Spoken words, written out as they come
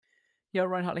Yeah,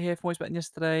 Ryan Hartley here from Always Better Than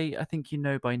Yesterday. I think you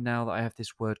know by now that I have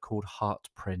this word called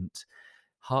heartprint.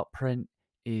 Heartprint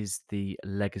is the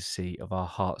legacy of our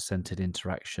heart centered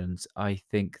interactions. I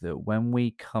think that when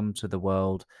we come to the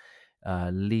world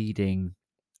leading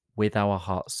with our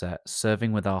heart set,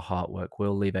 serving with our heart work,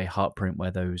 we'll leave a heartprint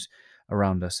where those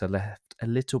around us are left a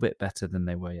little bit better than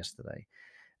they were yesterday.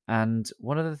 And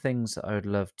one of the things that I would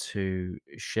love to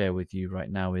share with you right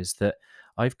now is that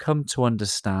I've come to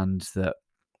understand that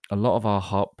a lot of our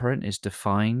heartprint is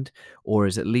defined or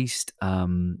is at least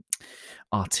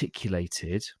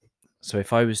articulated. So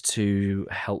if I was to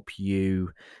help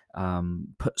you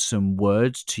put some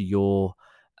words to your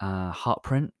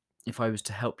heartprint, if I was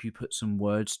to help you put some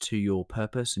words to your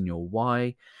purpose and your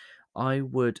why, I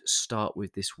would start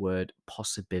with this word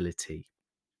possibility.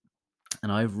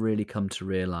 And I've really come to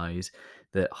realize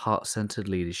that heart centered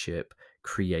leadership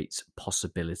creates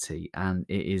possibility. And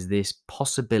it is this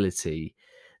possibility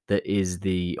that is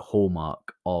the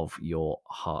hallmark of your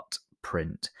heart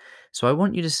print. So I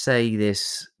want you to say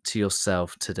this to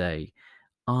yourself today: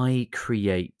 I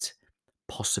create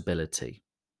possibility.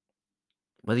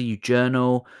 Whether you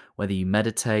journal, whether you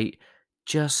meditate,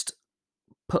 just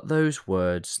put those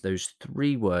words, those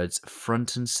three words,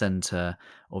 front and center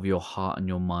of your heart and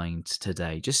your mind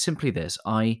today. Just simply this: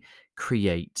 I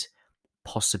create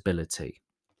possibility.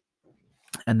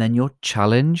 And then your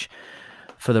challenge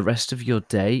for the rest of your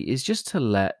day is just to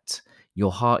let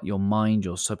your heart, your mind,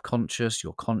 your subconscious,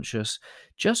 your conscious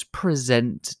just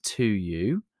present to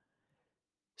you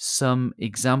some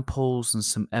examples and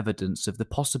some evidence of the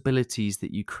possibilities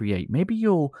that you create. Maybe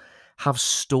you'll have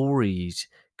stories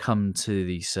come to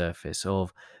the surface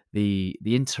of the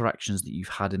interactions that you've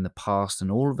had in the past, and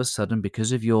all of a sudden,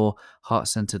 because of your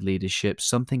heart-centered leadership,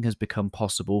 something has become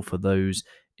possible for those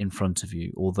in front of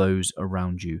you or those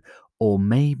around you, or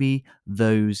maybe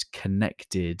those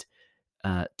connected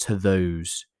to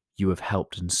those you have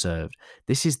helped and served.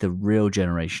 This is the real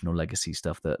generational legacy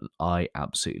stuff that I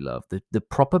absolutely love. The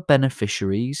proper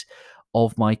beneficiaries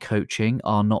of my coaching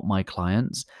are not my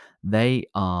clients, they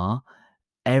are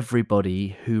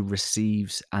everybody who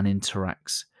receives and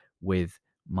interacts with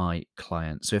my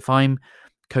client. So if I'm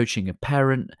coaching a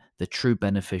parent, the true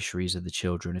beneficiaries are the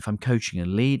children. If I'm coaching a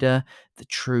leader, the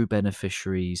true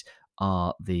beneficiaries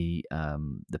are the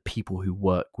people who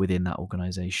work within that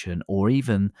organization, or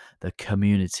even the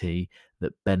community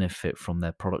that benefit from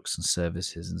their products and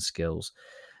services and skills.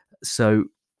 So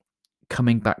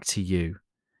coming back to you,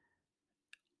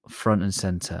 front and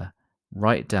center,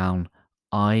 write down,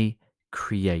 I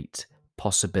create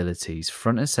possibilities,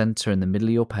 front and center in the middle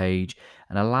of your page,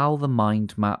 and allow the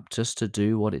mind map just to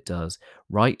do what it does.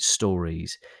 Write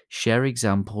stories, share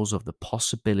examples of the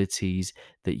possibilities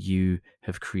that you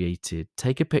have created.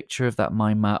 Take a picture of that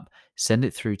mind map, send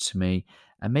it through to me,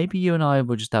 and maybe you and I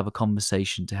will just have a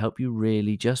conversation to help you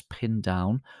really just pin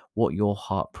down what your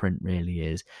heart print really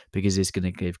is, because it's going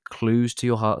to give clues to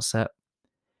your heart set.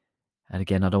 And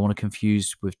again, I don't want to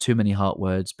confuse with too many heart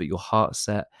words, but your heart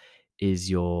set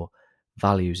is your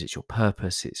values, it's your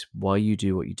purpose, it's why you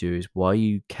do what you do, is why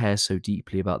you care so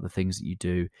deeply about the things that you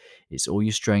do. It's all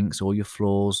your strengths, all your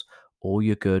flaws, all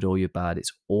your good, all your bad.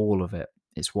 It's all of it.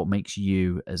 It's what makes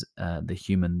you as the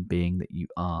human being that you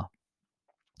are.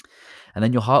 And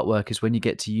then your heart work is when you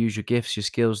get to use your gifts, your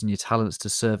skills, and your talents to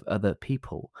serve other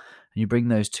people. And you bring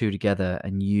those two together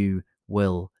and you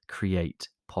will create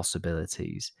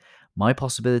possibilities. My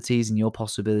possibilities and your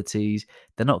possibilities,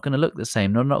 they're not going to look the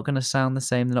same. They're not going to sound the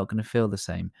same. They're not going to feel the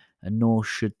same. And nor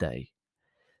should they.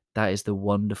 That is the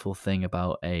wonderful thing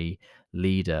about a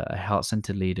leader, a heart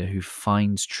centered leader who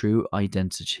finds true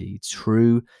identity,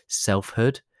 true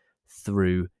selfhood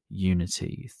through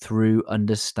unity, through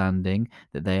understanding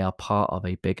that they are part of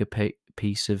a bigger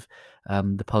piece of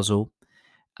the puzzle.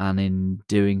 And in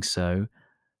doing so,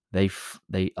 they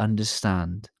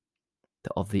understand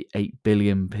that of the 8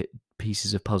 billion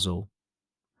pieces of puzzle,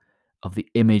 of the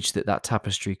image that that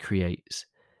tapestry creates,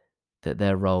 that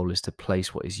their role is to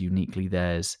place what is uniquely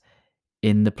theirs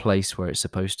in the place where it's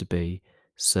supposed to be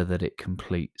so that it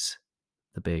completes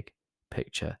the big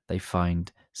picture. They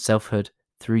find selfhood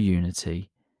through unity,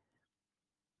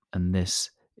 and this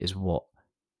is what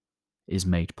is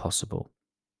made possible.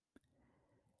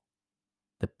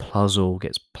 The puzzle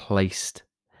gets placed,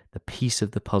 the piece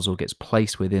of the puzzle gets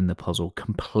placed within the puzzle,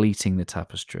 completing the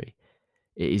tapestry.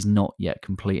 It is not yet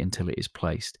complete until it is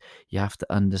placed. You have to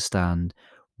understand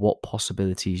what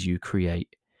possibilities you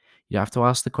create. You have to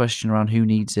ask the question around who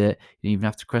needs it. You even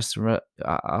have to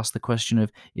ask the question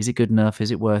of, is it good enough?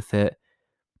 Is it worth it?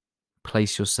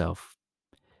 Place yourself.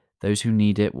 Those who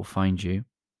need it will find you.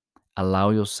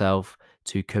 Allow yourself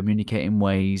to communicate in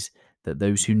ways that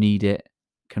those who need it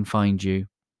can find you,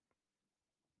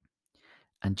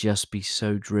 and just be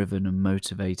so driven and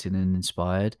motivated and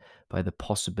inspired by the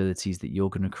possibilities that you're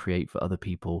going to create for other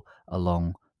people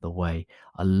along the way.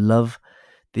 I love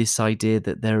this idea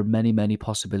that there are many, many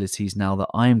possibilities now that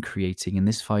I am creating in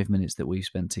this 5 minutes that we've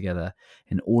spent together.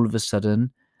 And all of a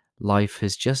sudden, life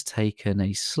has just taken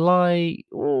a slight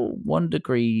 1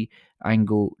 degree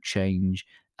angle change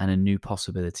and a new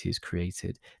possibility is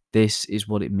created. This is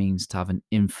what it means to have an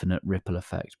infinite ripple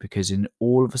effect, because in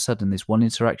all of a sudden, this one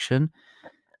interaction,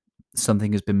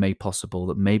 something has been made possible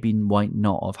that maybe might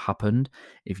not have happened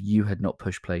if you had not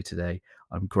pushed play today.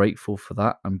 I'm grateful for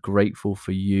that. I'm grateful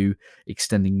for you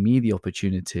extending me the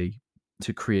opportunity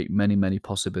to create many, many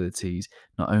possibilities,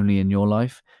 not only in your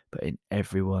life, but in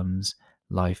everyone's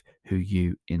life who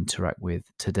you interact with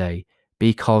today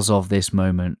because of this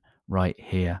moment right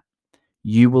here.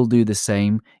 You will do the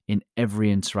same in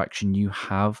every interaction you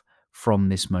have from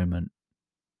this moment.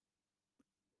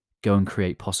 Go and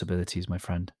create possibilities, my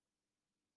friend.